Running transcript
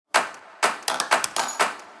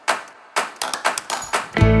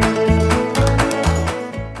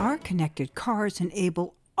connected cars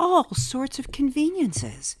enable all sorts of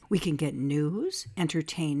conveniences. We can get news,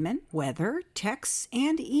 entertainment, weather, texts,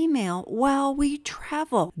 and email while we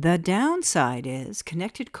travel. The downside is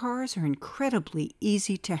connected cars are incredibly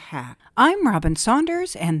easy to hack. I'm Robin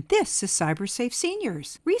Saunders, and this is CyberSafe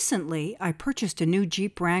Seniors. Recently, I purchased a new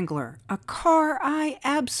Jeep Wrangler, a car I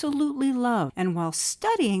absolutely love, and while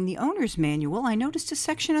studying the owner's manual, I noticed a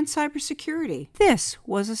section on cybersecurity. This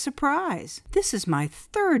was a surprise. This is my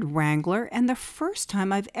third Wrangler, and the first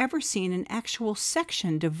time I've ever seen an actual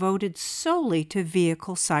section devoted solely to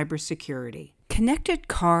vehicle cybersecurity. Connected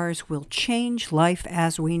cars will change life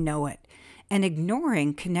as we know it, and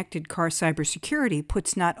ignoring connected car cybersecurity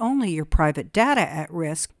puts not only your private data at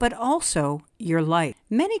risk, but also your life.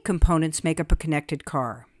 Many components make up a connected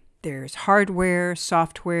car. There's hardware,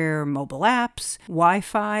 software, mobile apps,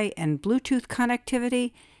 Wi-Fi and Bluetooth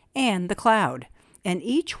connectivity, and the cloud. And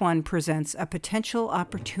each one presents a potential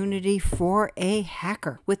opportunity for a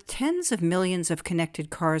hacker. With tens of millions of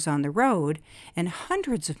connected cars on the road and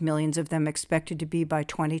hundreds of millions of them expected to be by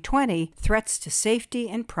 2020, threats to safety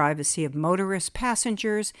and privacy of motorists,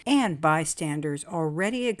 passengers, and bystanders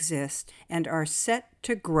already exist and are set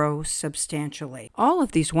to grow substantially. All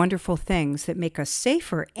of these wonderful things that make us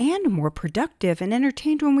safer and more productive and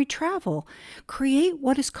entertained when we travel create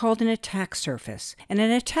what is called an attack surface. And an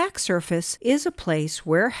attack surface is a place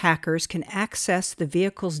where hackers can access the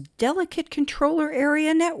vehicle's delicate controller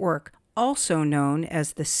area network, also known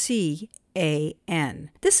as the CAN.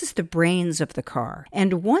 This is the brains of the car.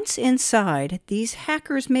 And once inside, these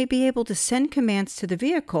hackers may be able to send commands to the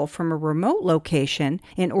vehicle from a remote location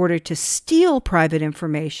in order to steal private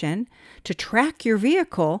information, to track your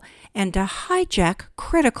vehicle, and to hijack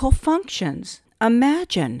critical functions.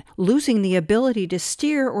 Imagine losing the ability to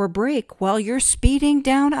steer or brake while you're speeding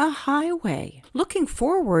down a highway. Looking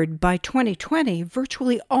forward, by 2020,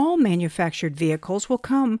 virtually all manufactured vehicles will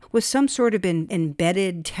come with some sort of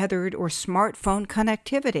embedded, tethered, or smartphone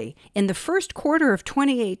connectivity. In the first quarter of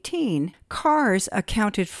 2018, cars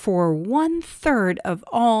accounted for 1/3 of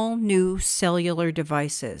all new cellular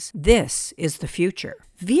devices. This is the future.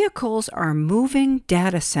 Vehicles are moving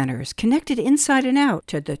data centers connected inside and out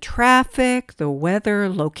to the traffic, the weather,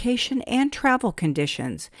 location, and travel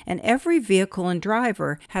conditions. And every vehicle and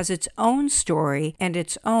driver has its own story and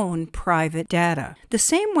its own private data. The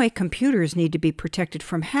same way computers need to be protected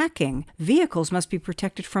from hacking, vehicles must be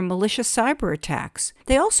protected from malicious cyber attacks.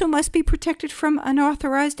 They also must be protected from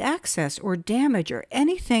unauthorized access or damage or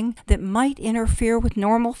anything that might interfere with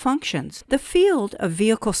normal functions. The field of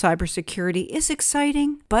vehicle cybersecurity is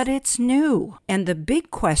exciting, but it's new. And the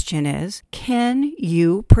big question is, can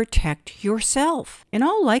you protect yourself? In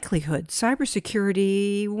all likelihood,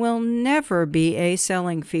 cybersecurity will never be a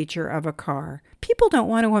selling feature of a car. People don't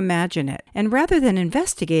want to imagine it. And rather than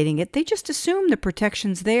investigating it, they just assume the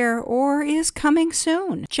protection's there or is coming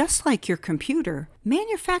soon. Just like your computer,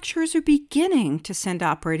 manufacturers are beginning to send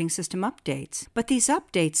operating system updates. But these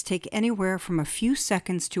updates take anywhere from a few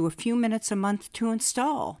seconds to a few minutes a month to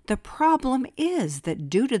install. The problem is that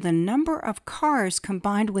due to the number of cars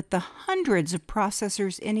combined with the hundreds of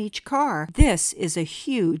processors in each car, this is a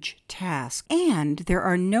huge task. And there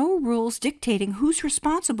are no rules dictating who's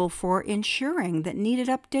responsible for ensuring that needed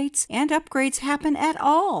updates and upgrades happen at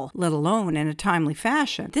all, let alone in a timely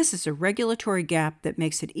fashion. This is a regulatory gap that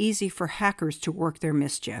makes it easy for hackers to work their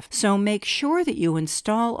mischief. So make sure that you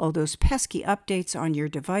install all those pesky updates on your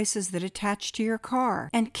devices that attach to your car,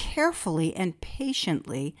 and carefully and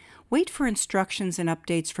patiently wait for instructions and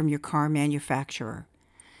updates from your car manufacturer.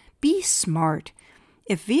 Be smart.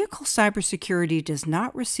 If vehicle cybersecurity does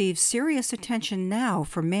not receive serious attention now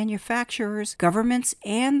from manufacturers, governments,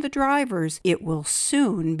 and the drivers, it will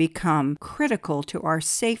soon become critical to our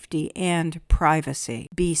safety and privacy.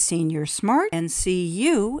 Be senior smart, and see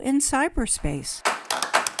you in cyberspace.